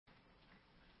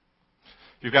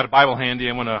If you've got a Bible handy,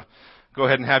 I want to go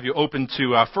ahead and have you open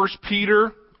to 1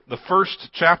 Peter, the first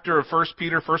chapter of 1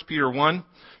 Peter, 1 Peter 1.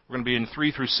 We're going to be in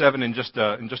 3 through 7 in just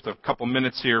a couple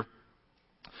minutes here.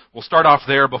 We'll start off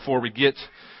there before we get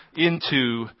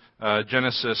into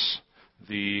Genesis,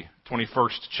 the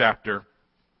 21st chapter,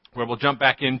 where we'll jump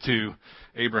back into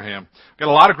Abraham. Got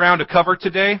a lot of ground to cover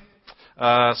today.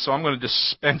 So I'm going to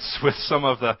dispense with some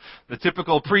of the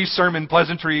typical pre-sermon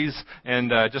pleasantries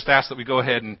and just ask that we go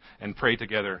ahead and pray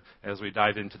together as we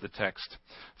dive into the text.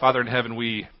 Father in heaven,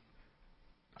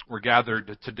 we're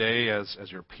gathered today as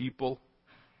your people.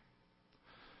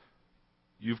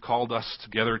 You've called us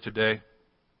together today.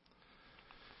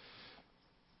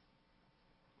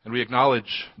 And we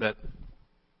acknowledge that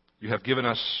you have given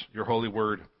us your holy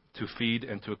word to feed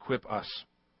and to equip us.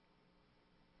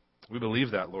 We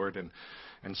believe that, Lord,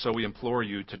 and so we implore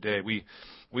you today.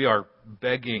 We are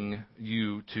begging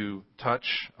you to touch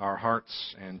our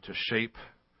hearts and to shape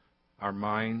our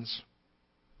minds.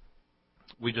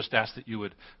 We just ask that you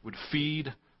would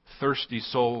feed thirsty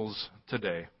souls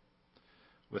today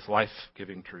with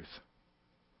life-giving truth.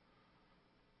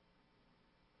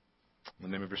 In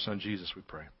the name of your Son, Jesus, we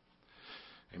pray.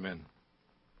 Amen.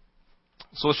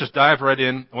 So let's just dive right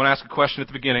in. I want to ask a question at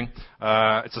the beginning.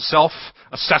 It's a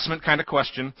self-assessment kind of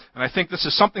question. And I think this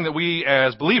is something that we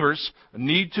as believers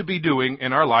need to be doing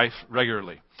in our life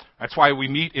regularly. That's why we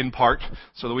meet in part,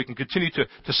 so that we can continue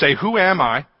to say, who am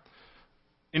I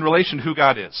in relation to who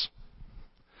God is?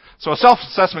 So a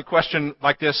self-assessment question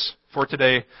like this for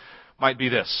today might be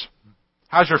this.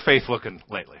 How's your faith looking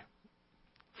lately?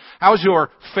 How's your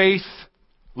faith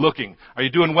looking? Are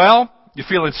you doing well? You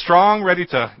feeling strong, ready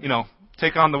to,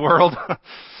 take on the world?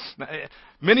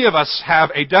 Many of us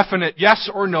have a definite yes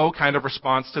or no kind of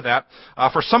response to that.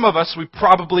 For some of us, we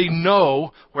probably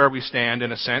know where we stand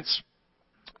in a sense.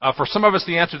 For some of us,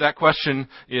 the answer to that question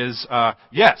is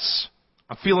yes.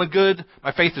 I'm feeling good.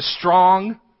 My faith is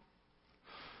strong.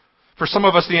 For some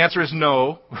of us, the answer is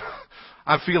no.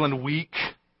 I'm feeling weak.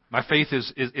 My faith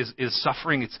is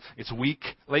suffering. It's weak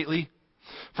lately.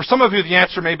 For some of you, the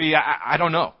answer may be, I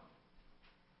don't know.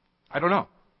 I don't know.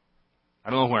 I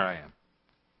don't know where I am.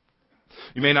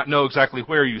 You may not know exactly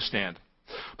where you stand.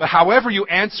 But however you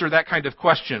answer that kind of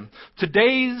question,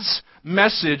 today's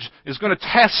message is going to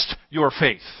test your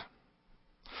faith.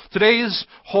 Today's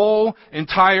whole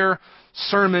entire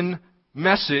sermon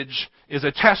message is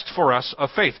a test for us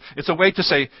of faith. It's a way to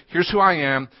say, here's who I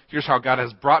am, here's how God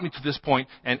has brought me to this point,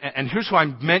 and here's who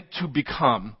I'm meant to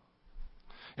become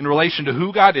in relation to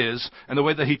who God is and the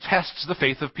way that He tests the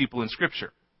faith of people in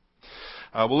Scripture.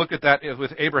 We'll look at that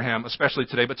with Abraham, especially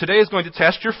today. But today is going to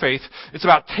test your faith. It's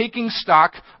about taking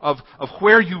stock of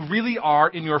where you really are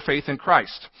in your faith in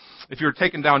Christ. If you're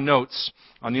taking down notes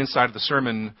on the inside of the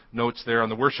sermon notes there on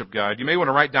the worship guide, you may want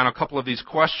to write down a couple of these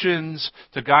questions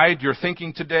to guide your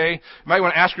thinking today. You might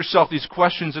want to ask yourself these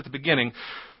questions at the beginning.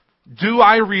 Do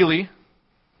I really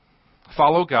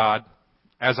follow God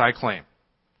as I claim?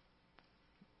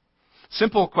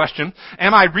 Simple question.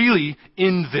 Am I really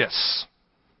in this?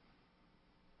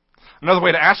 Another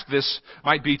way to ask this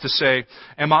might be to say,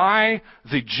 am I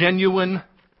the genuine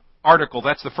article?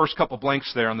 That's the first couple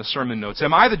blanks there on the sermon notes.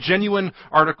 Am I the genuine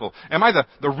article? Am I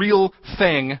the real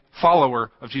thing follower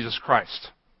of Jesus Christ?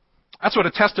 That's what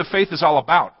a test of faith is all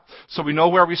about. So we know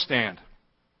where we stand.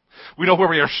 We know where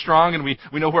we are strong and we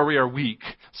know where we are weak.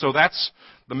 So that's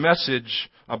the message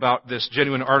about this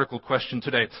genuine article question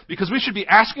today. Because we should be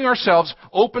asking ourselves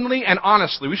openly and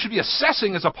honestly, we should be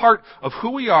assessing as a part of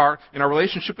who we are in our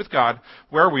relationship with God,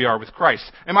 where we are with Christ.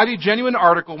 Am I the genuine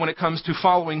article when it comes to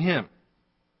following Him?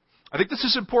 I think this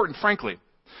is important, frankly,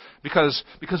 because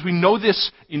we know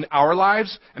this in our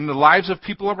lives and the lives of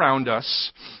people around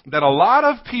us, that a lot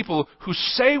of people who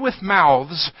say with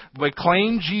mouths, they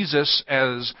claim Jesus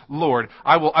as Lord.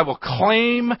 I will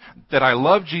claim that I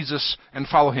love Jesus and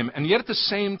follow Him, and yet at the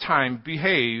same time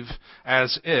behave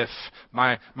as if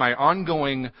my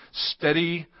ongoing,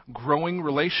 steady, growing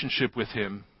relationship with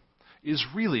Him is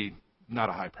really not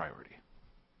a high priority.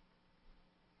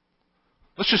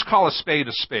 Let's just call a spade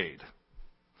a spade.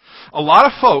 A lot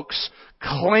of folks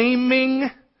claiming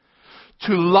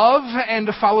to love and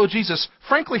to follow Jesus,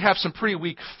 frankly, have some pretty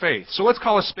weak faith. So let's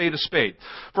call a spade a spade.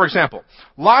 For example,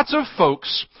 lots of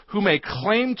folks who may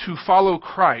claim to follow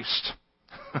Christ,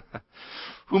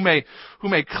 who may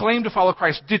claim to follow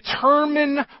Christ,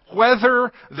 determine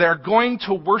whether they're going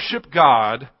to worship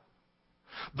God,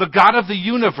 the God of the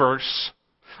universe,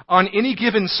 on any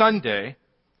given Sunday,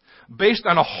 based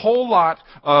on a whole lot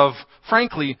of,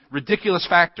 frankly, ridiculous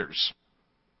factors.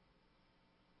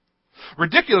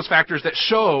 Ridiculous factors that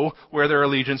show where their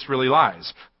allegiance really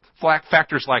lies.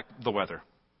 Factors like the weather.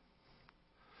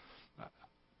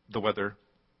 the weather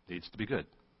needs to be good.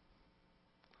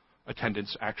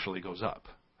 Attendance actually goes up.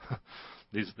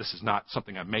 This is not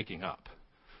something I'm making up.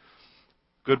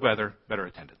 Good weather, better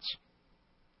attendance.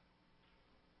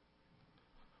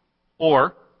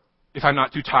 Or, if I'm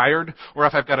not too tired, or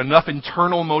if I've got enough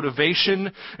internal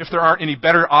motivation, if there aren't any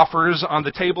better offers on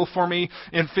the table for me,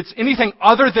 if it's anything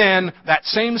other than that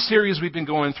same series we've been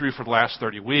going through for the last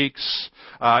 30 weeks,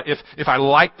 if I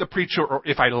like the preacher, or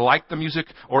if I like the music,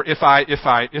 or if I.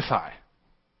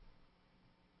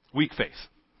 Weak faith.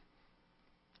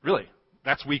 Really,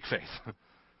 that's weak faith.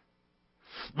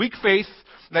 Weak faith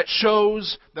that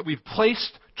shows that we've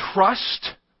placed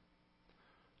trust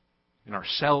in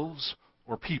ourselves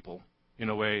or people in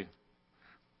a way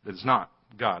that is not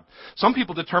God. Some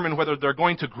people determine whether they're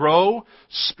going to grow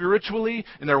spiritually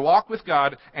in their walk with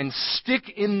God and stick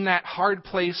in that hard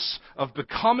place of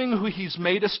becoming who He's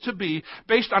made us to be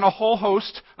based on a whole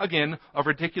host, again, of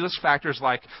ridiculous factors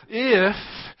like if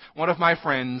one of my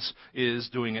friends is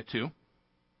doing it too.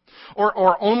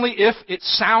 Or only if it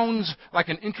sounds like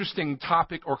an interesting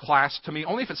topic or class to me.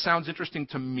 Only if it sounds interesting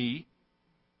to me.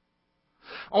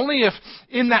 Only if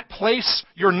in that place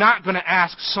you're not going to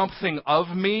ask something of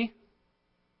me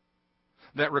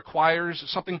that requires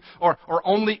something. Or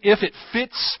only if it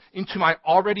fits into my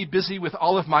already busy with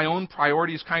all of my own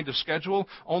priorities kind of schedule.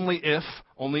 Only if.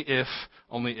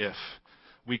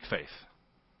 Weak faith.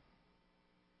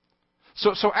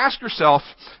 So ask yourself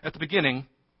at the beginning,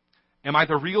 am I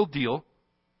the real deal?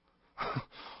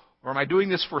 Or am I doing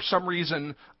this for some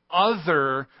reason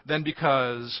other than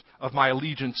because of my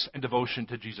allegiance and devotion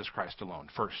to Jesus Christ alone,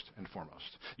 first and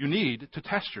foremost? You need to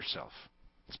test yourself.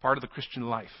 It's part of the Christian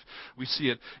life. We see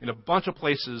it in a bunch of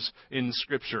places in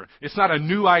Scripture. It's not a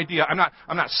new idea. I'm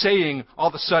not saying all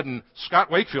of a sudden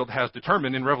Scott Wakefield has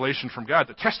determined in revelation from God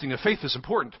that testing of faith is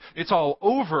important. It's all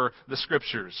over the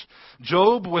Scriptures.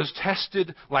 Job was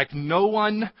tested like no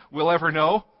one will ever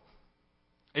know.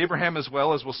 Abraham as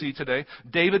well, as we'll see today.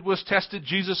 David was tested.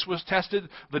 Jesus was tested.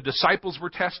 The disciples were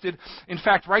tested. In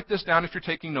fact, write this down if you're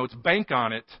taking notes. Bank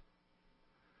on it.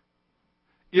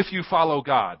 If you follow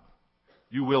God,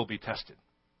 you will be tested.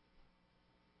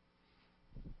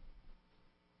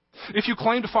 If you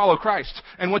claim to follow Christ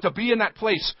and want to be in that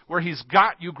place where He's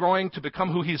got you growing to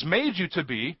become who He's made you to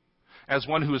be, as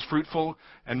one who is fruitful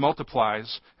and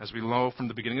multiplies, as we know from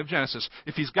the beginning of Genesis,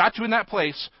 if He's got you in that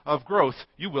place of growth,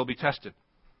 you will be tested.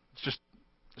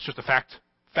 It's just a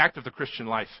fact of the Christian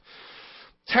life.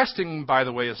 Testing, by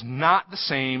the way, is not the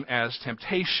same as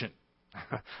temptation.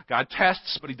 God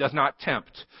tests, but He does not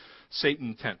tempt.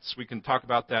 Satan tempts. We can talk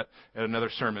about that at another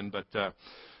sermon,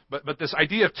 but this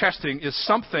idea of testing is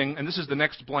something, and this is the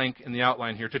next blank in the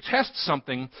outline here. To test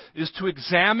something is to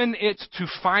examine it to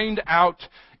find out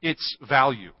its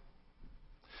value.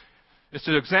 It's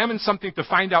to examine something to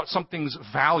find out something's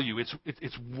value,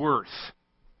 its worth.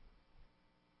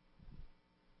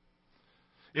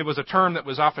 It was a term that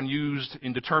was often used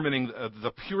in determining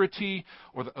the purity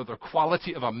or the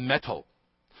quality of a metal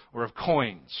or of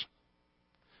coins.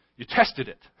 You tested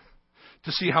it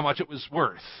to see how much it was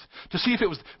worth, to see if it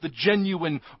was the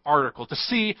genuine article, to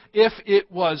see if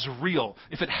it was real,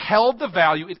 if it held the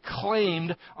value it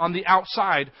claimed on the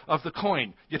outside of the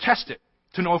coin. You test it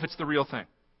to know if it's the real thing.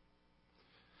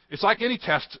 It's like any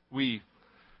test we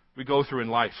go through in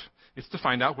life. It's to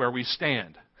find out where we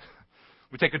stand.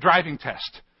 We take a driving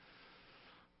test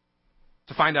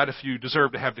to find out if you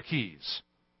deserve to have the keys.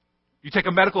 You take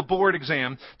a medical board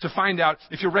exam to find out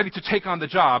if you're ready to take on the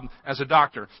job as a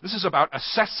doctor. This is about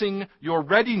assessing your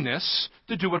readiness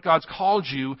to do what God's called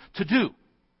you to do.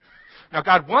 Now,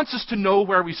 God wants us to know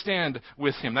where we stand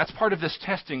with Him. That's part of this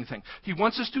testing thing. He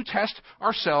wants us to test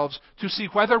ourselves to see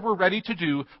whether we're ready to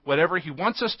do whatever He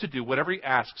wants us to do, whatever He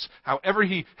asks, however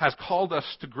He has called us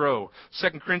to grow.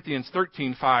 2 Corinthians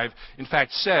 13:5, in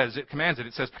fact, commands it.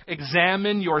 It says,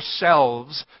 examine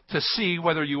yourselves to see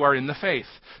whether you are in the faith.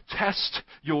 Test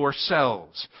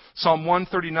yourselves. Psalm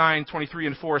 139:23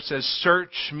 and 4 says,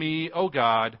 search me, O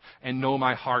God, and know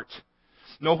my heart.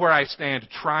 Know where I stand.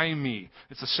 Try me.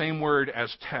 It's the same word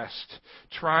as test.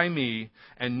 Try me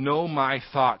and know my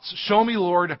thoughts. Show me,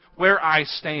 Lord, where I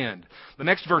stand. The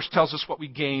next verse tells us what we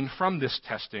gain from this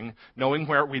testing, knowing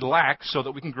where we lack so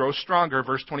that we can grow stronger.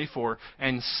 Verse 24,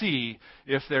 and see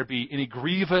if there be any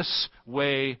grievous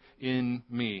way in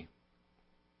me,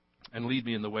 and lead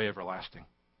me in the way everlasting.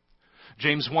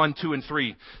 James 1:2 and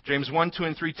 3. James 1:2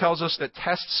 and 3 tells us that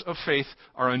tests of faith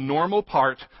are a normal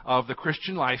part of the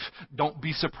Christian life. Don't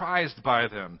be surprised by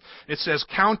them. It says,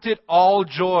 count it all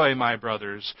joy, my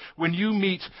brothers, when you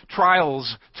meet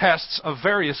trials, tests of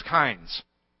various kinds.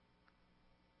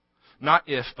 Not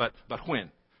if, but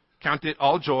when. count it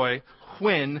all joy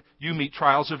when you meet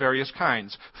trials of various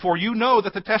kinds. For you know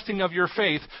that the testing of your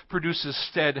faith produces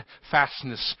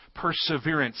steadfastness,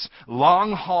 perseverance,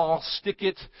 long haul, stick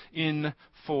it in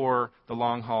for the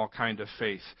long haul kind of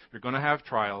faith. You're going to have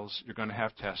trials. You're going to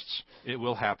have tests. It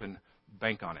will happen.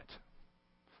 Bank on it.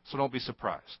 So don't be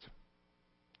surprised.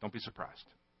 Don't be surprised.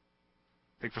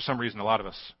 I think for some reason a lot of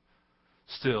us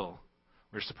still,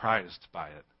 we're surprised by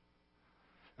it.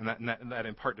 And that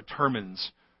in part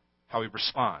determines how we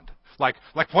respond. Like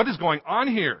what is going on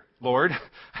here, Lord?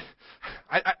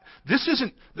 This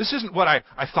isn't what I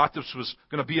thought this was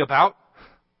going to be about.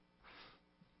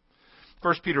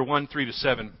 1 Peter 1,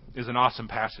 3-7 is an awesome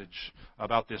passage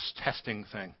about this testing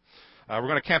thing. We're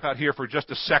going to camp out here for just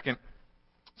a second.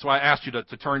 So I asked you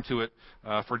to turn to it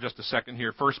for just a second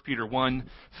here. 1 Peter 1,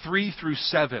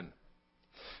 3-7.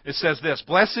 It says this: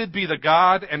 Blessed be the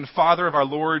God and Father of our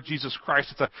Lord Jesus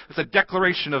Christ. It's a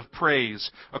declaration of praise.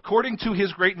 According to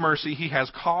His great mercy, He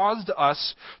has caused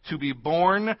us to be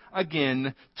born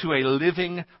again to a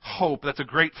living hope. That's a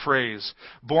great phrase.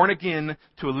 Born again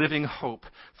to a living hope.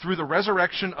 Through the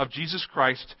resurrection of Jesus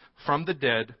Christ from the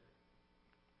dead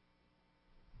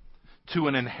to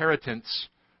an inheritance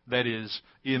that is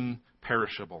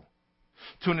imperishable.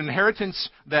 To an inheritance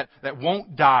that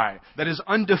won't die, that is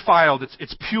undefiled,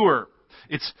 it's pure,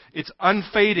 it's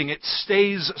unfading, it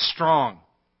stays strong.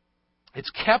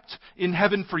 It's kept in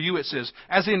heaven for you, it says.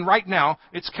 As in right now,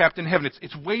 it's kept in heaven.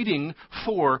 It's waiting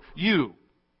for you.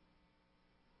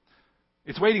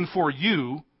 It's waiting for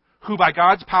you, who by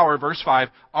God's power, verse 5,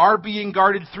 are being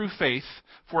guarded through faith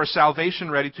for a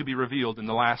salvation ready to be revealed in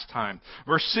the last time.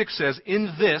 Verse 6 says,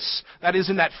 in this, that is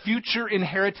in that future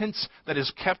inheritance that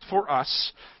is kept for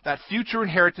us, that future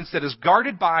inheritance that is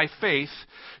guarded by faith,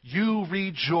 you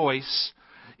rejoice.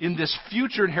 In this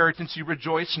future inheritance you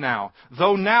rejoice now,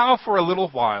 though now for a little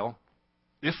while,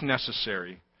 if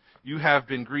necessary, you have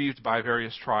been grieved by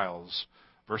various trials.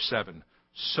 Verse 7.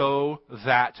 So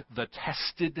that the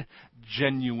tested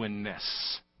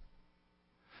genuineness.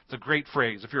 It's a great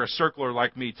phrase. If you're a circler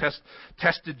like me,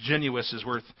 tested genuineness is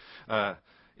worth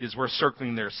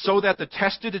circling there. So that the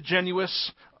tested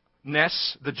genuineness,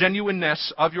 the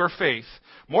genuineness of your faith,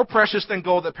 more precious than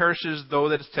gold that perishes, though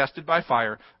that is tested by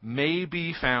fire, may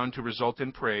be found to result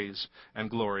in praise and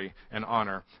glory and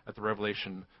honor at the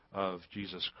revelation of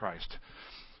Jesus Christ.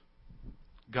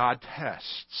 God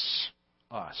tests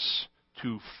us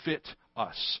to fit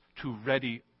us, to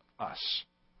ready us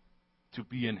to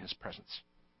be in His presence.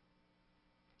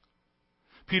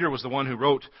 Peter was the one who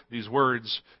wrote these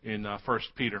words in 1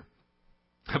 Peter.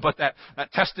 But that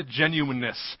tested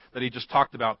genuineness that he just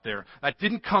talked about there, that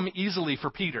didn't come easily for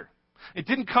Peter. It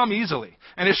didn't come easily,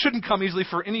 and it shouldn't come easily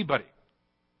for anybody.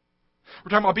 We're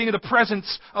talking about being in the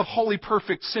presence of holy,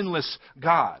 perfect, sinless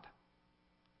God.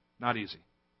 Not easy.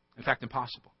 In fact,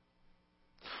 impossible.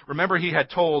 Remember, he had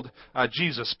told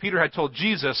Jesus, Peter had told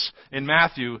Jesus in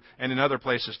Matthew and in other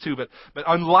places too, but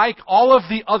unlike all of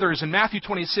the others, in Matthew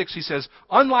 26 he says,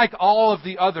 unlike all of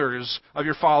the others of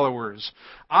your followers,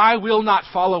 I will not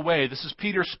fall away. This is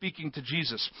Peter speaking to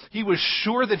Jesus. He was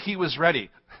sure that he was ready,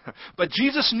 but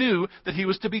Jesus knew that he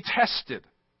was to be tested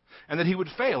and that he would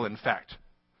fail, in fact.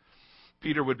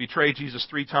 Peter would betray Jesus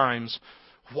 3 times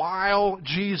while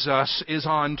Jesus is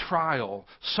on trial,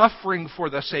 suffering for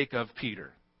the sake of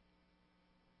Peter.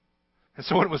 And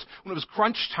so when it was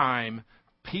crunch time,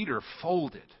 Peter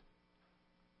folded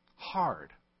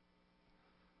hard.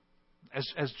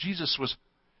 As Jesus was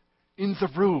in the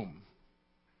room,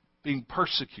 being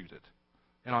persecuted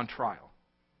and on trial.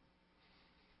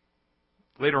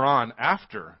 Later on,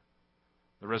 after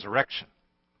the resurrection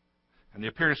and the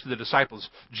appearance to the disciples,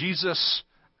 Jesus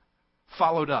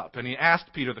followed up and he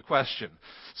asked Peter the question,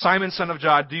 Simon, son of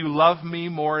John, do you love me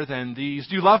more than these?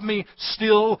 Do you love me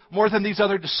still more than these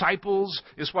other disciples,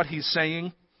 is what he's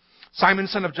saying. Simon,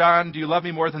 son of John, do you love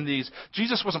me more than these?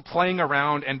 Jesus wasn't playing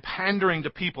around and pandering to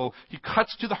people. He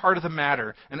cuts to the heart of the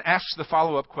matter and asks the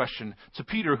follow-up question to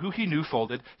Peter, who he knew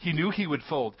folded. He knew he would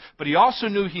fold, but he also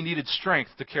knew he needed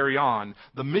strength to carry on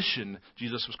the mission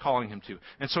Jesus was calling him to.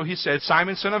 And so he said,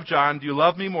 Simon, son of John, do you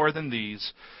love me more than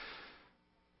these?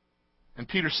 And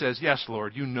Peter says, yes,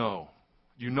 Lord, you know.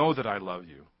 You know that I love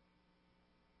you.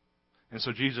 And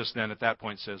so Jesus then at that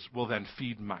point says, well, then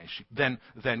feed my sheep.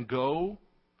 Then go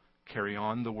carry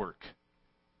on the work.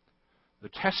 The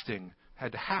testing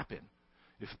had to happen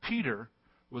if Peter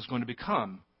was going to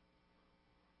become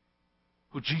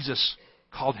who Jesus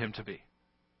called him to be.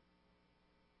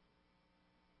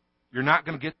 You're not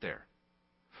going to get there.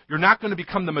 You're not going to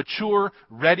become the mature,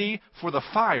 ready for the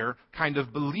fire kind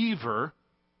of believer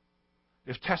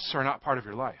if tests are not part of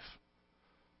your life.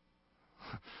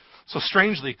 So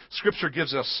strangely, Scripture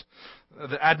gives us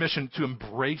the admonition to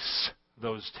embrace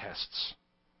those tests.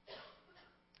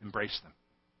 Embrace them.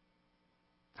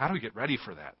 How do we get ready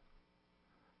for that?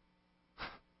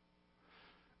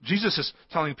 Jesus is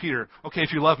telling Peter, okay,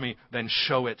 if you love me, then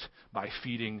show it by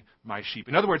feeding my sheep.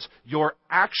 In other words, your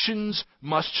actions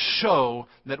must show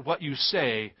that what you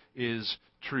say is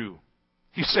true.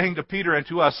 He's saying to Peter and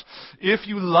to us, if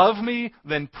you love me,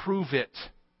 then prove it.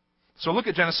 So look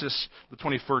at Genesis, the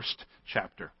 21st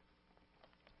chapter.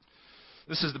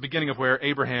 This is the beginning of where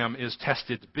Abraham is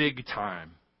tested big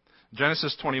time.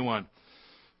 Genesis 21.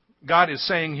 God is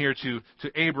saying here to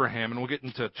Abraham, and we'll get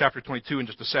into chapter 22 in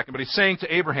just a second, but he's saying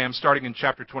to Abraham, starting in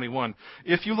chapter 21,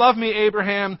 if you love me,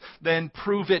 Abraham, then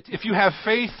prove it. If you have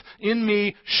faith in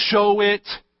me, show it.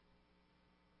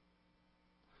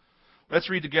 Let's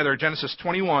read together Genesis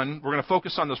 21. We're going to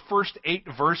focus on those first 8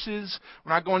 verses.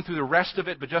 We're not going through the rest of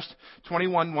it, but just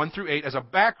 21, 1 through 8, as a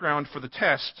background for the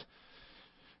test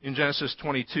in Genesis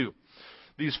 22.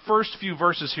 These first few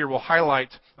verses here will highlight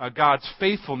God's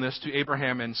faithfulness to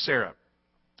Abraham and Sarah.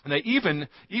 And they even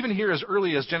here as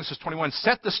early as Genesis 21,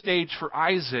 set the stage for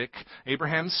Isaac,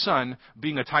 Abraham's son,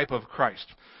 being a type of Christ.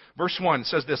 Verse 1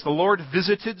 says this, the Lord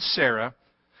visited Sarah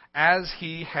as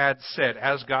he had said,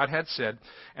 as God had said,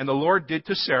 and the Lord did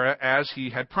to Sarah as he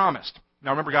had promised.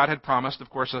 Now remember, God had promised, of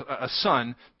course, a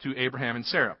son to Abraham and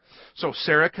Sarah. So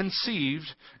Sarah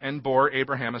conceived and bore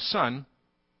Abraham a son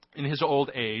in his old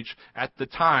age at the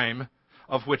time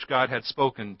of which God had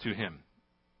spoken to him.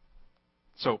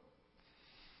 So,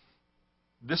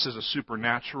 this is a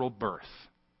supernatural birth.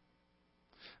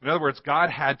 In other words, God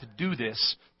had to do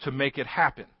this to make it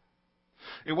happen.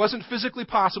 It wasn't physically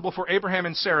possible for Abraham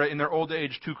and Sarah in their old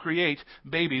age to create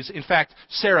babies. In fact,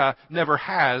 Sarah never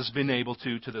has been able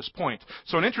to this point.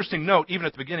 So an interesting note, even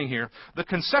at the beginning here, the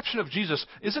conception of Jesus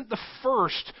isn't the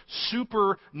first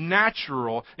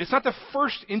supernatural, it's not the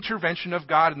first intervention of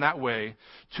God in that way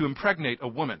to impregnate a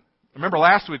woman. Remember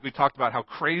last week we talked about how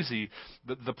crazy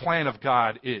the plan of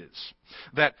God is.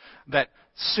 That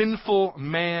sinful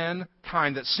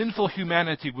mankind, that sinful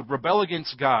humanity would rebel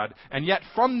against God, and yet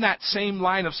from that same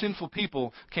line of sinful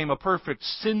people came a perfect,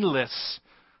 sinless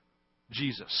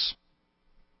Jesus.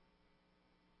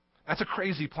 That's a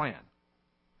crazy plan.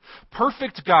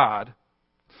 Perfect God,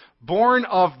 born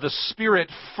of the Spirit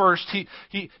first.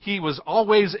 He was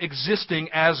always existing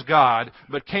as God,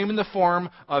 but came in the form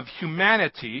of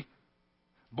humanity,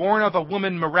 born of a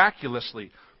woman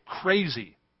miraculously.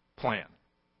 Crazy plan.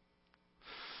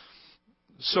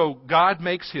 So God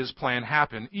makes His plan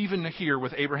happen, even here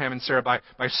with Abraham and Sarah, by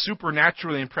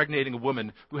supernaturally impregnating a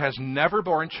woman who has never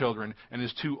borne children and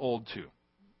is too old to.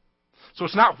 So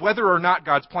it's not whether or not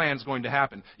God's plan is going to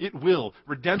happen. It will.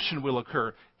 Redemption will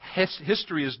occur.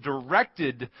 History is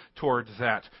directed toward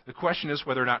that. The question is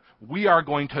whether or not we are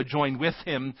going to join with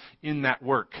Him in that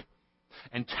work.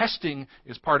 And testing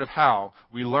is part of how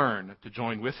we learn to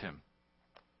join with Him,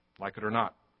 like it or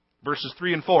not. Verses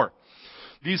 3 and 4.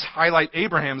 These highlight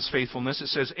Abraham's faithfulness. It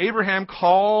says, Abraham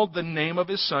called the name of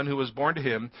his son who was born to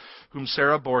him, whom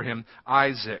Sarah bore him,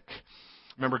 Isaac.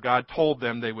 Remember, God told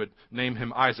them they would name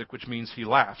him Isaac, which means he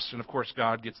laughs. And of course,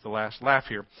 God gets the last laugh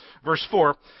here. Verse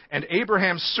 4, and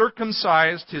Abraham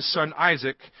circumcised his son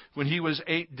Isaac when he was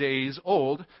 8 days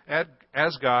old,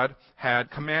 as God had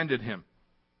commanded him.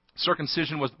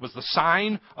 Circumcision was the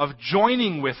sign of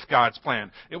joining with God's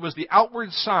plan. It was the outward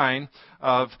sign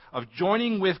of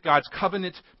joining with God's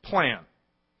covenant plan.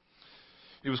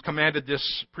 It was commanded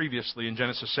this previously in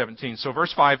Genesis 17. So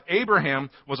verse 5, Abraham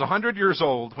was 100 years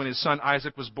old when his son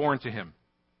Isaac was born to him.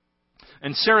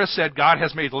 And Sarah said, God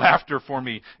has made laughter for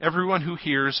me. Everyone who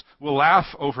hears will laugh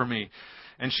over me.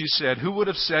 And she said, who would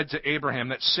have said to Abraham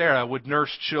that Sarah would nurse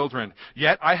children?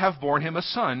 Yet I have borne him a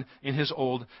son in his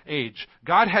old age.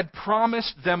 God had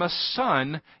promised them a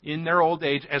son in their old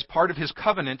age as part of His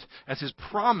covenant, as His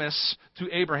promise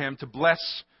to Abraham to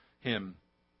bless him.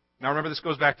 Now remember, this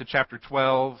goes back to chapter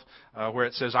 12, where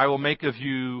it says, I will make of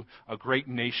you a great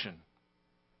nation.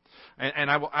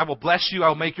 And I will bless you. I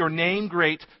will make your name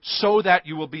great so that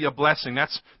you will be a blessing.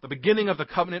 That's the beginning of the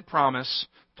covenant promise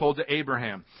told to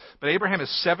Abraham. But Abraham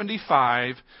is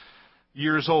 75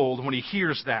 years old when he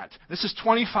hears that. This is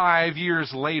 25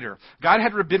 years later. God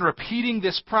had been repeating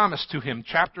this promise to him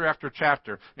chapter after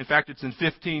chapter. In fact, it's in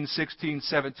 15, 16,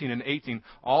 17, and 18,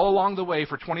 all along the way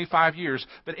for 25 years.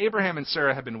 But Abraham and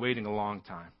Sarah have been waiting a long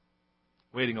time.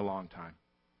 Waiting a long time.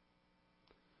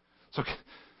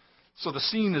 So the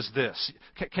scene is this.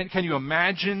 Can you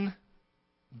imagine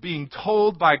being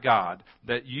told by God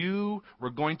that you were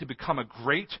going to become a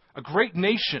great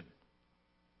nation,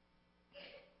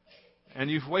 and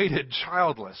you've waited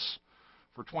childless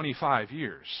for 25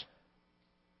 years.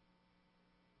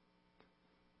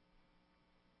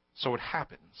 So it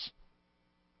happens.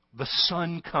 The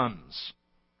son comes.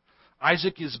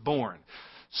 Isaac is born.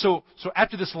 So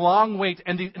after this long wait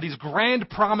and these grand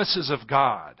promises of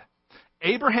God,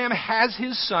 Abraham has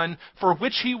his son for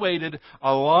which he waited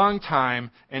a long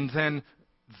time, and then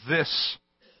this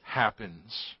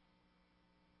happens.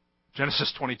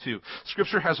 Genesis 22.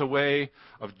 Scripture has a way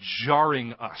of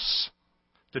jarring us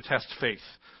to test faith.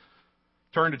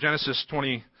 Turn to Genesis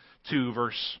 22,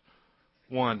 verse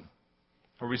 1,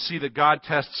 where we see that God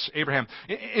tests Abraham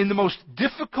in the most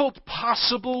difficult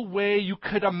possible way you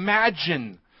could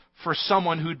imagine for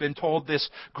someone who'd been told this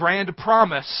grand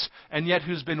promise and yet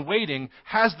who's been waiting,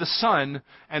 has the son,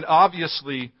 and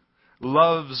obviously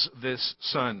loves this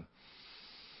son.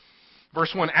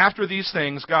 Verse 1, after these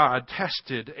things, God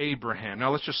tested Abraham.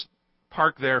 Now let's just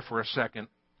park there for a second.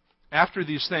 After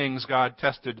these things, God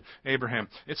tested Abraham.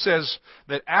 It says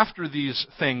that after these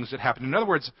things that happened. In other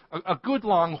words, a good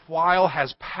long while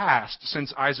has passed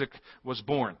since Isaac was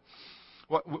born.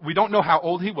 We don't know how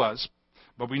old he was,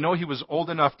 but we know he was old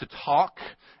enough to talk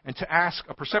and to ask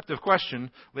a perceptive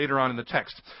question later on in the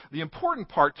text. The important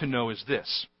part to know is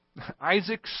this.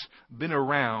 Isaac's been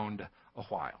around a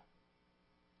while.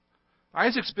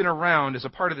 Isaac's been around as a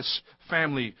part of this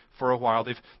family for a while.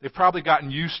 They've probably gotten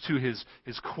used to his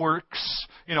quirks.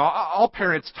 You know, all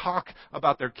parents talk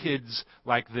about their kids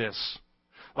like this.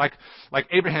 Like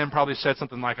Abraham probably said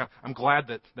something like, I'm glad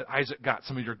that Isaac got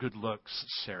some of your good looks,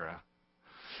 Sarah.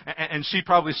 And she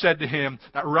probably said to him,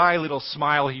 that wry little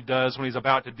smile he does when he's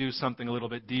about to do something a little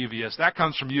bit devious, that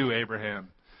comes from you, Abraham.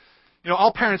 You know,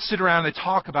 all parents sit around and they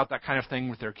talk about that kind of thing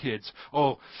with their kids.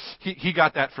 Oh, he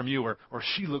got that from you, or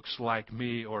she looks like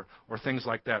me, or things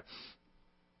like that.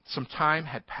 Some time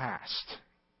had passed.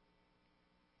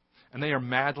 And they are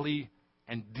madly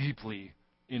and deeply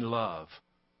in love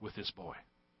with this boy.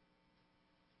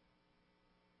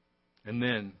 And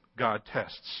then God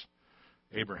tests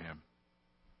Abraham.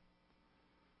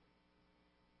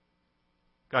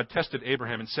 God tested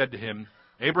Abraham and said to him,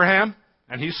 Abraham?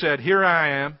 And he said, here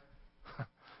I am.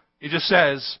 He just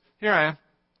says, here I am.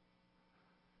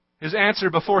 His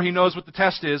answer before he knows what the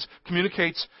test is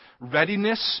communicates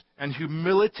readiness and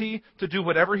humility to do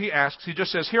whatever he asks. He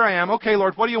just says, here I am. Okay,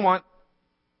 Lord, what do you want?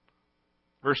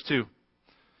 Verse 2.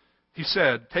 He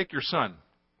said, take your son.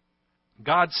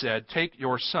 God said, take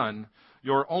your son,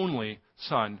 your only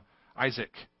son, Isaac,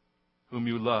 whom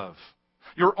you love.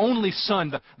 Your only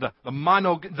son,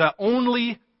 the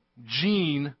only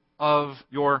gene of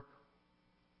your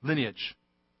lineage.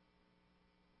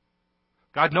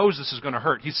 God knows this is going to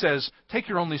hurt. He says, take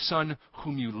your only son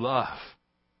whom you love.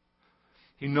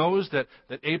 He knows that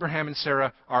Abraham and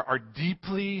Sarah are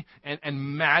deeply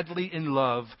and madly in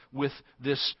love with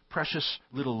this precious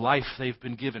little life they've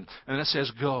been given. And it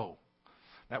says, go.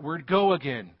 That word go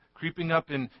again, creeping up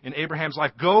in Abraham's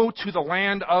life. Go to the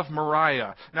land of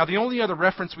Moriah. Now, the only other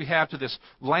reference we have to this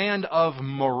land of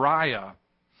Moriah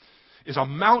is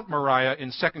on Mount Moriah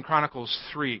in 2 Chronicles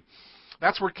 3.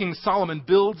 That's where King Solomon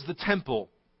builds the temple.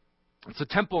 It's a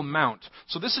Temple Mount.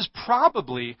 So this is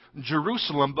probably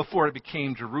Jerusalem before it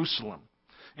became Jerusalem.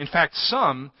 In fact,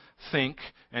 some think,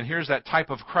 and here's that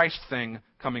type of Christ thing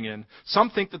coming in,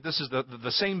 some think that this is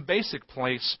the same basic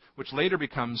place which later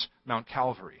becomes Mount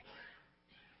Calvary.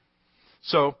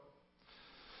 So,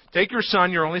 take your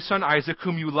son, your only son Isaac,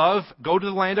 whom you love, go to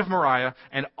the land of Moriah,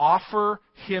 and offer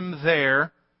him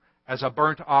there as a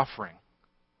burnt offering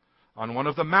on one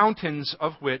of the mountains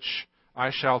of which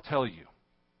I shall tell you.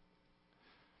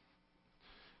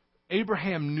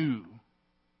 Abraham knew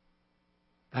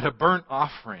that a burnt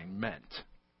offering meant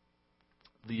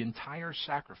the entire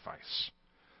sacrifice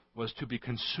was to be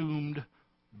consumed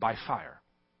by fire.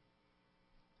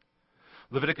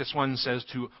 Leviticus 1 says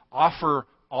to offer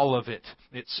all of it,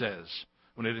 it says,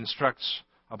 when it instructs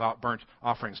about burnt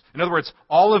offerings. In other words,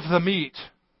 all of the meat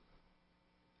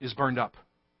is burned up.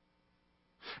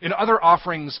 In other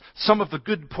offerings, some of the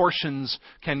good portions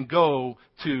can go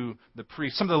to the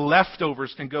priest. Some of the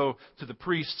leftovers can go to the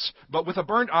priests. But with a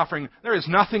burnt offering, there is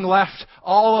nothing left.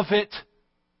 All of it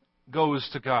goes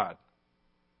to God.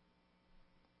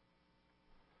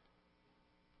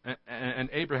 And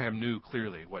Abraham knew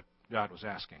clearly what God was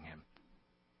asking him.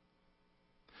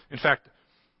 In fact,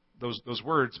 those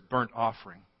words, burnt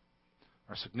offering,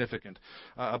 are significant.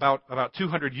 About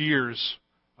 200 years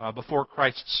before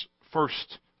Christ's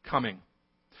first coming,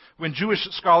 when Jewish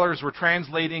scholars were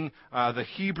translating the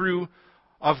Hebrew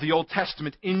of the Old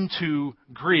Testament into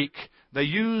Greek, they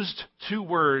used two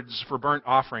words for burnt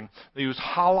offering. They used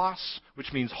halos,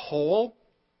 which means whole,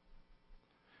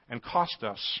 and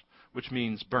kostos, which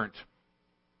means burnt,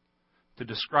 to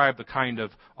describe the kind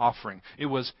of offering. It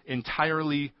was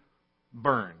entirely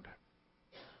burned.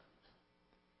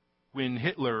 When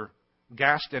Hitler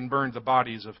gassed and burned the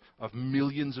bodies of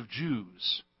millions of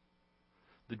Jews,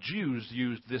 the Jews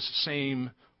used this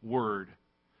same word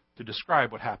to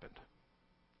describe what happened.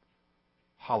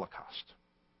 Holocaust.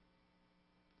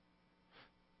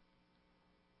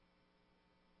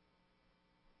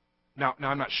 Now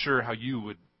I'm not sure how you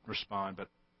would respond, but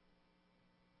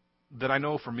that I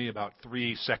know for me about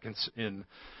 3 seconds in,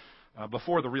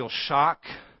 before the real shock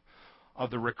of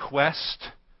the request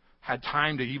had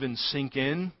time to even sink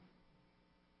in,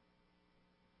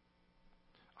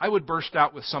 I would burst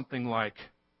out with something like,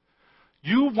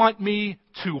 "You want me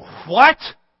to what,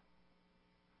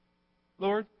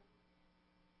 Lord?"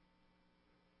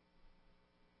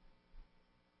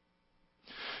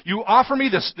 You offer me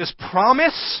this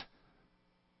promise,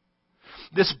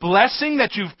 this blessing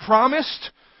that you've promised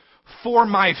for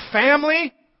my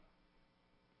family,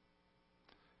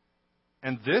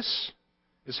 and this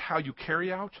is how you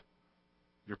carry out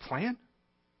your plan?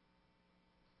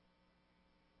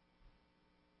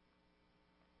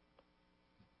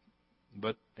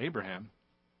 But Abraham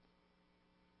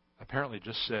apparently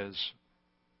just says,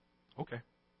 okay.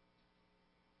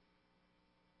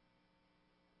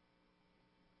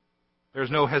 There's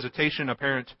no hesitation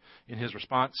apparent in his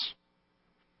response.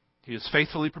 He is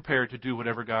faithfully prepared to do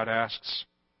whatever God asks.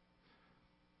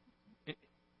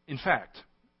 In fact,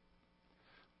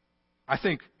 I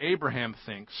think Abraham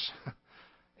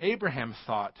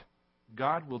thought,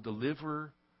 God will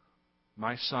deliver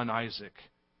my son Isaac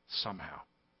somehow.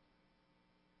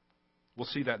 We'll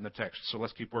see that in the text, so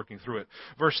let's keep working through it.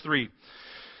 Verse 3.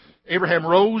 Abraham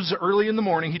rose early in the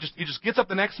morning. He just gets up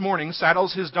the next morning,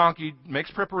 saddles his donkey,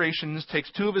 makes preparations,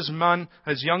 takes 2 of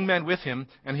his young men with him,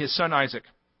 and his son Isaac.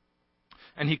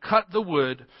 And he cut the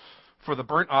wood for the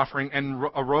burnt offering and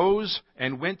arose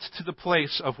and went to the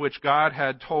place of which God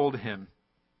had told him.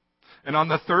 And on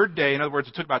the 3rd day, in other words,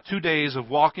 it took about 2 days of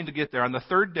walking to get there. On the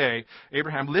 3rd day,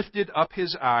 Abraham lifted up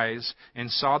his eyes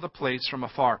and saw the place from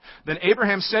afar. Then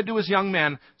Abraham said to his young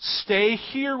men, "Stay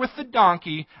here with the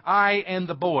donkey, I and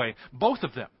the boy." Both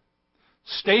of them.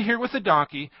 "Stay here with the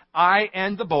donkey, I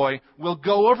and the boy will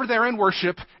go over there and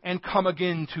worship and come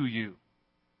again to you."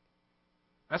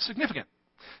 That's significant.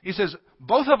 He says,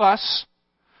 both of us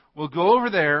will go over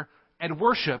there and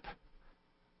worship,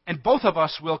 and both of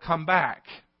us will come back.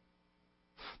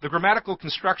 The grammatical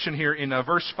construction here in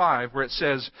verse 5, where it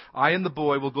says, "I and the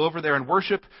boy will go over there and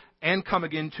worship and come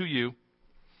again to you,"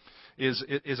 is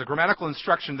a grammatical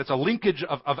instruction that's a linkage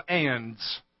of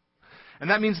ands. And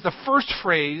that means the first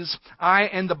phrase, "I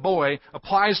and the boy,"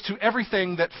 applies to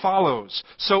everything that follows.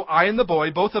 So I and the boy,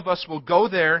 both of us will go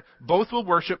there, both will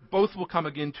worship, both will come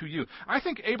again to you. I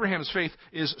think Abraham's faith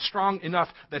is strong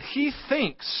enough that he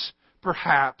thinks,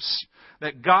 perhaps,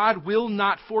 that God will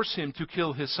not force him to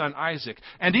kill his son Isaac.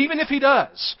 And even if he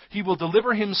does, he will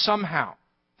deliver him somehow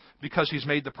because he's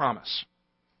made the promise.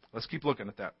 Let's keep looking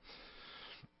at that.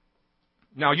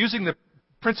 Now, using the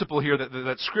principle here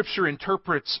that Scripture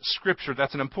interprets Scripture,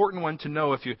 that's an important one to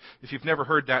know if you've never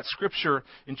heard that. Scripture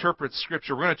interprets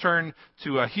Scripture. We're going to turn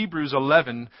to Hebrews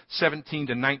 11, 17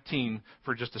 to 19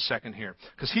 for just a second here.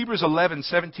 Because Hebrews 11,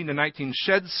 17 to 19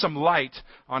 sheds some light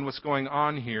on what's going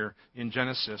on here in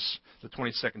Genesis, the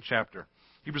 22nd chapter.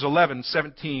 Hebrews 11,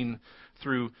 17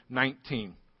 through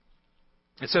 19.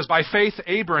 It says, "By faith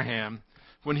Abraham,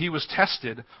 when he was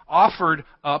tested, offered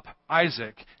up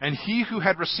Isaac. And he who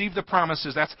had received the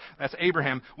promises," that's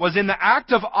Abraham, "was in the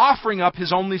act of offering up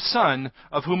his only son,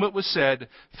 of whom it was said,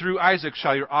 'Through Isaac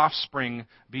shall your offspring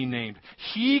be named.'"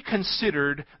 He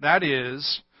considered,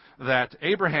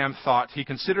 Abraham thought, he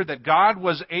considered that God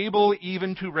was able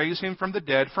even to raise him from the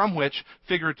dead, from which,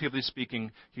 figuratively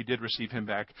speaking, he did receive him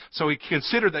back. So he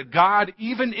considered that God,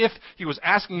 even if he was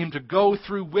asking him to go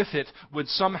through with it, would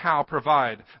somehow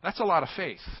provide. That's a lot of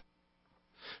faith.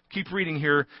 Keep reading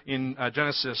here in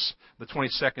Genesis, the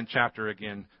 22nd chapter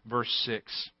again, verse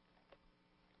 6.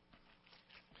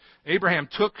 "Abraham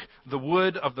took the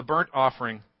wood of the burnt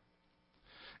offering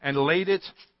and laid it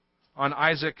on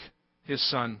Isaac his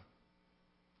son.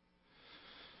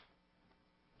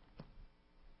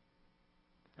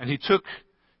 And he took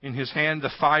in his hand the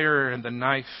fire and the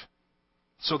knife.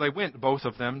 So they went, both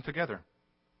of them, together.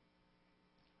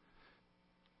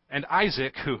 And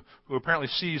Isaac, who apparently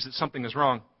sees that something is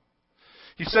wrong,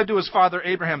 he said to his father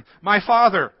Abraham, 'My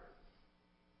father!'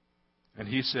 And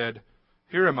he said,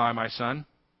 'Here am I, my son.'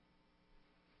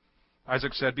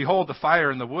 Isaac said, 'Behold the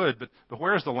fire and the wood, but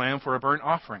where is the lamb for a burnt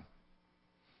offering?'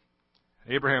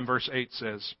 Abraham, verse 8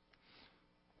 says,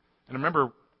 and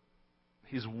remember,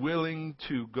 He's willing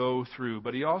to go through,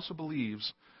 but he also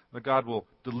believes that God will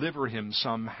deliver him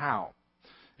somehow.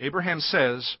 Abraham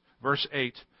says, verse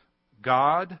 8,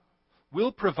 God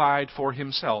will provide for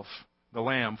himself the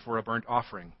lamb for a burnt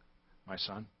offering, my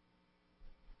son.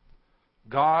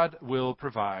 God will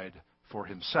provide for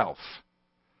himself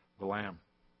the lamb.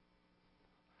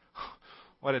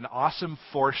 What an awesome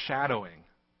foreshadowing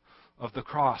of the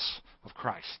cross of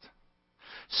Christ.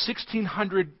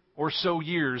 1,600 or so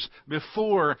years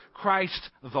before Christ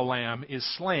the Lamb is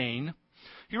slain,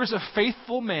 here is a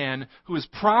faithful man who is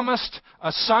promised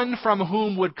a son from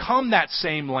whom would come that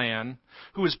same Lamb,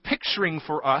 who is picturing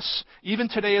for us, even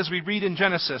today as we read in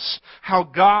Genesis, how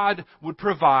God would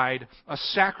provide a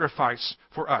sacrifice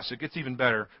for us. It gets even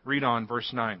better. Read on,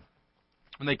 verse 9.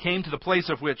 When they came to the place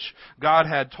of which God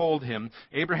had told him,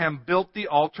 Abraham built the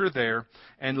altar there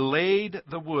and laid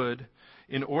the wood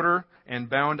in order and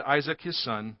bound Isaac his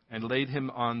son and laid him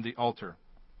on the altar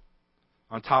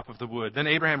on top of the wood. Then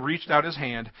Abraham reached out his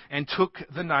hand and took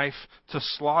the knife to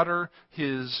slaughter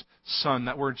his son.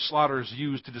 That word slaughter is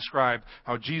used to describe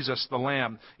how Jesus, the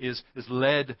Lamb, is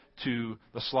led to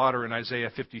the slaughter in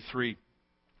Isaiah 53.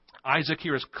 Isaac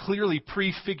here is clearly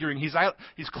prefiguring.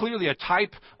 He's clearly a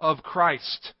type of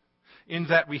Christ in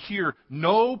that we hear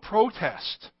no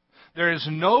protest. There is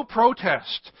no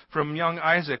protest from young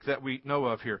Isaac that we know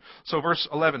of here. So verse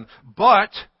 11,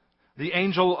 but the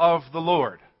angel of the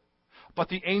Lord. But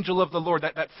the angel of the Lord,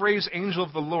 that phrase angel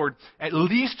of the Lord, at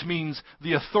least means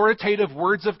the authoritative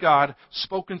words of God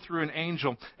spoken through an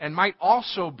angel, and might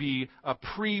also be a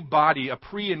pre-body, a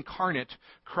pre-incarnate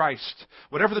Christ.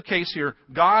 Whatever the case here,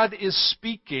 God is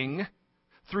speaking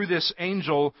through this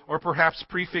angel, or perhaps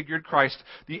prefigured Christ.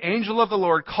 The angel of the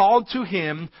Lord called to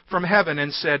him from heaven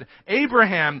and said,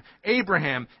 Abraham,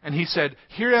 Abraham. And he said,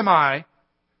 Here am I.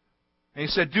 And he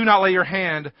said, Do not lay your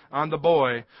hand on the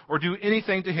boy or do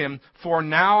anything to him, for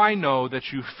now I know that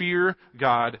you fear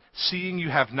God, seeing you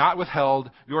have not withheld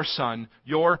your son,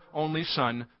 your only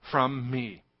son, from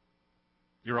me.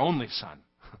 Your only son.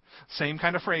 Same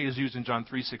kind of phrase used in John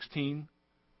 3:16.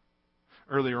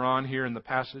 Earlier on here in the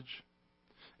passage,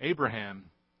 Abraham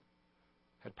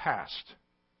had passed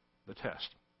the test.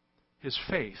 His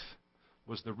faith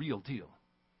was the real deal.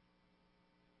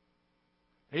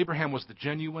 Abraham was the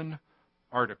genuine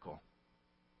article,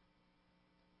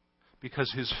 because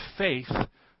his faith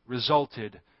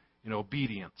resulted in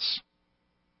obedience.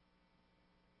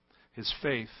 His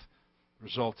faith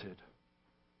resulted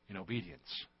in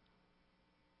obedience.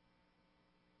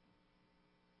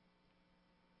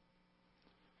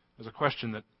 There's a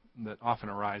question that often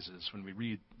arises when we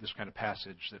read this kind of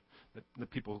passage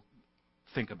that people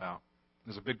think about.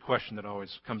 There's a big question that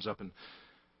always comes up, and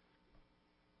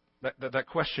that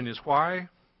question is why?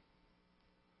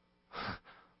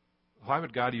 Why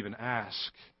would God even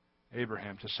ask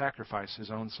Abraham to sacrifice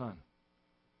his own son?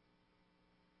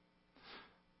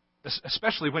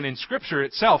 Especially when in Scripture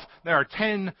itself there are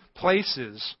 10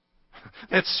 places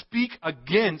that speak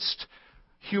against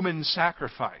human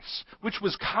sacrifice, which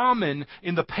was common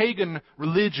in the pagan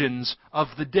religions of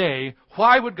the day.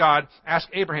 Why would God ask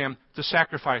Abraham to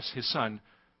sacrifice his son?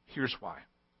 Here's why.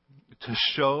 To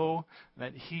show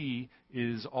that he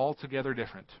is altogether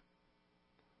different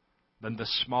than the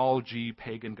small g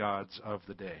pagan gods of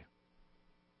the day.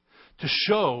 To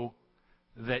show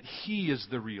that he is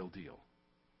the real deal.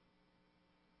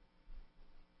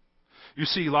 You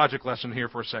see, logic lesson here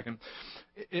for a second.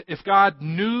 If God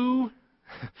knew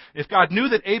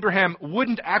that Abraham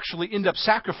wouldn't actually end up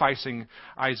sacrificing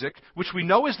Isaac, which we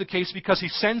know is the case because he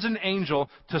sends an angel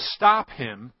to stop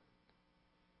him,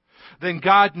 then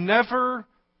God never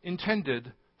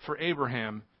intended for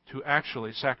Abraham to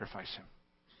actually sacrifice him.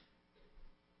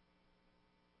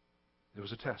 It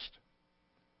was a test.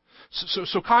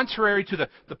 So contrary to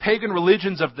the pagan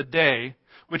religions of the day,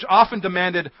 which often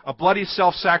demanded a bloody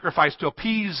self-sacrifice to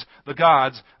appease the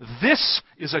gods, this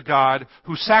is a God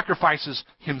who sacrifices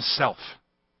himself.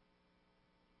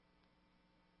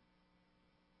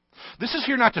 This is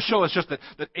here not to show us just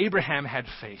that Abraham had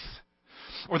faith,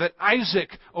 or that Isaac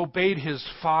obeyed his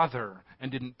father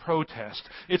and didn't protest.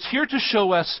 It's here to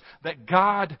show us that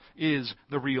God is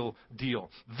the real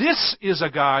deal. This is a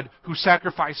God who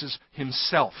sacrifices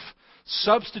himself.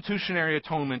 Substitutionary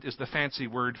atonement is the fancy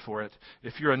word for it.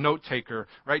 If you're a note taker,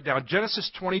 write down Genesis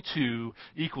 22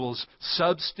 equals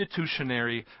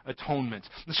substitutionary atonement.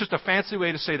 It's just a fancy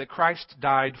way to say that Christ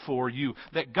died for you.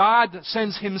 That God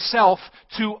sends himself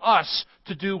to us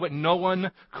to do what no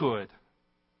one could.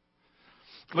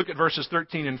 Look at verses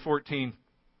 13 and 14.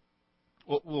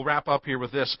 we'll wrap up here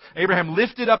with this. Abraham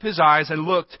lifted up his eyes and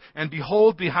looked, and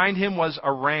behold, behind him was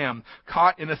a ram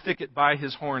caught in a thicket by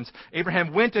his horns.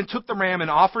 Abraham went and took the ram and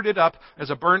offered it up as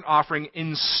a burnt offering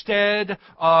instead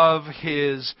of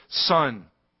his son.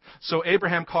 So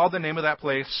Abraham called the name of that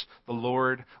place, "The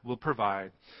Lord will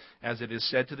provide." As it is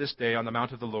said to this day, on the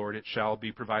mount of the Lord it shall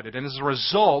be provided. And as a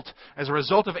result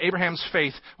of Abraham's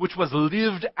faith, which was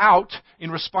lived out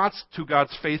in response to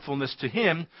God's faithfulness to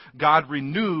him, God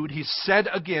renewed, he said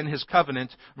again, his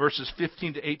covenant, verses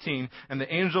 15 to 18. And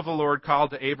the angel of the Lord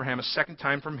called to Abraham a second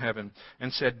time from heaven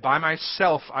and said, "By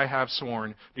myself I have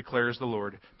sworn, declares the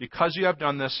Lord, because you have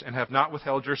done this and have not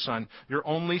withheld your son, your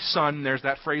only son," there's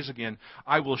that phrase again,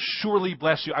 "I will surely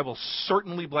bless you. I will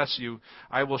certainly bless you.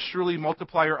 I will surely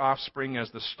multiply your offspring as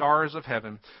the stars of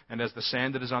heaven and as the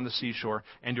sand that is on the seashore,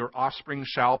 and your offspring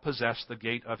shall possess the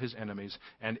gate of his enemies,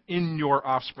 and in your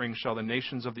offspring shall the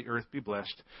nations of the earth be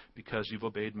blessed, because you've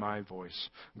obeyed my voice."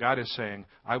 God is saying,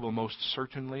 I will most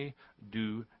certainly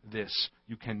do this.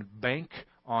 You can bank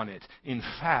on it. In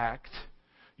fact,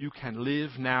 you can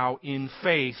live now in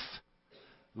faith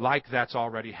like that's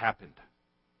already happened.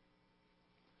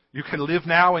 You can live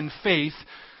now in faith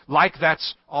like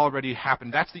that's already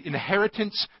happened. That's the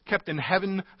inheritance kept in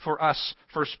heaven for us,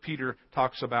 1 Peter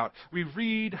talks about. We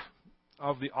read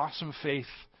of the awesome faith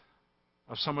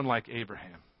of someone like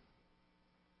Abraham.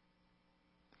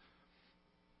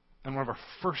 And one of our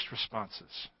first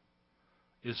responses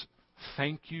is,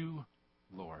 "Thank you,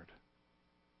 Lord,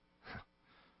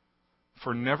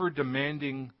 for never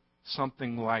demanding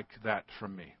something like that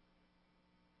from me."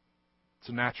 It's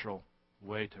a natural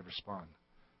way to respond.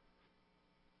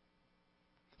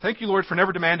 Thank you, Lord, for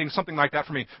never demanding something like that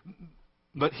from me.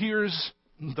 But here's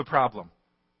the problem.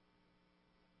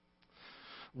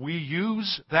 We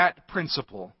use that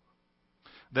principle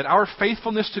that our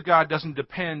faithfulness to God doesn't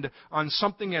depend on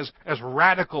something as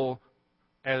radical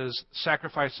as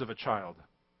sacrifice of a child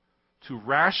to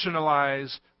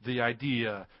rationalize the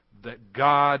idea that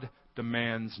God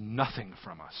demands nothing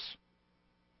from us.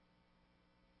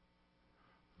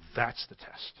 That's the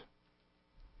test.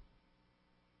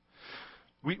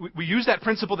 We use that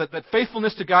principle that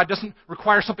faithfulness to God doesn't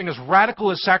require something as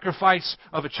radical as sacrifice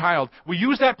of a child. We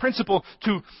use that principle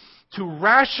to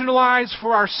rationalize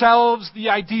for ourselves the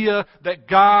idea that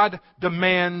God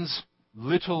demands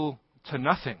little to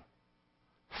nothing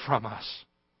from us.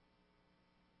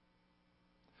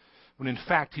 When in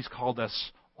fact, He's called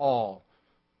us all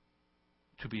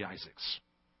to be Isaacs.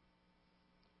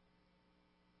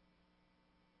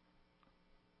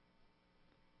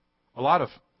 A lot of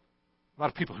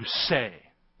people who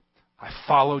say, "I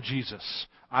follow Jesus,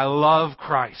 I love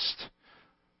Christ,"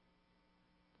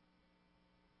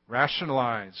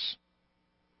 rationalize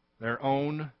their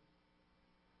own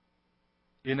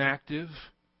inactive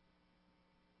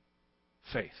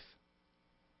faith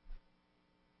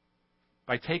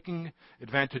by taking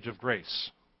advantage of grace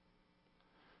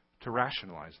to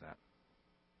rationalize that.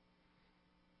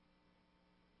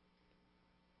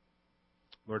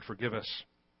 Lord, forgive us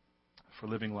for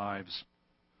living lives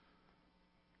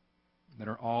that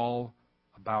are all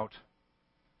about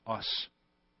us,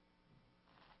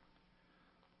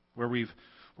 where we've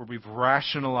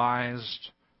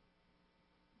rationalized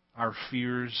our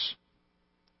fears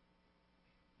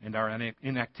and our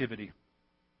inactivity.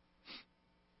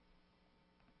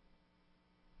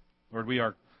 Lord, we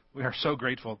are so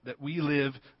grateful that we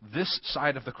live this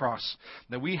side of the cross,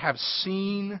 that we have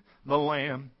seen the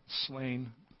Lamb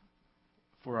slain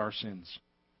for our sins.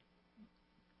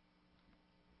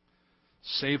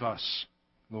 Save us,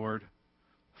 Lord,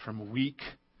 from weak,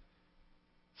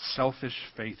 selfish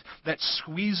faith that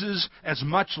squeezes as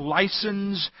much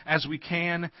license as we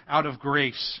can out of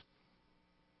grace,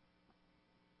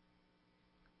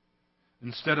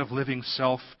 instead of living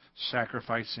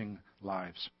self-sacrificing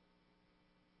lives.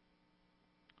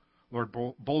 Lord,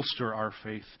 bolster our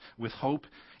faith with hope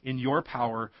in your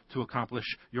power to accomplish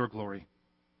your glory.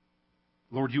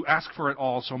 Lord, you ask for it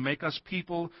all, so make us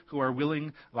people who are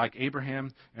willing, like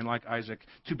Abraham and like Isaac,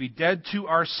 to be dead to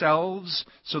ourselves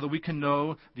so that we can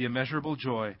know the immeasurable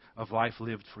joy of life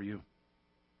lived for you.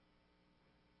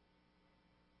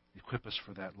 Equip us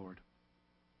for that, Lord.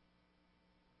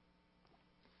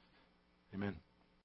 Amen.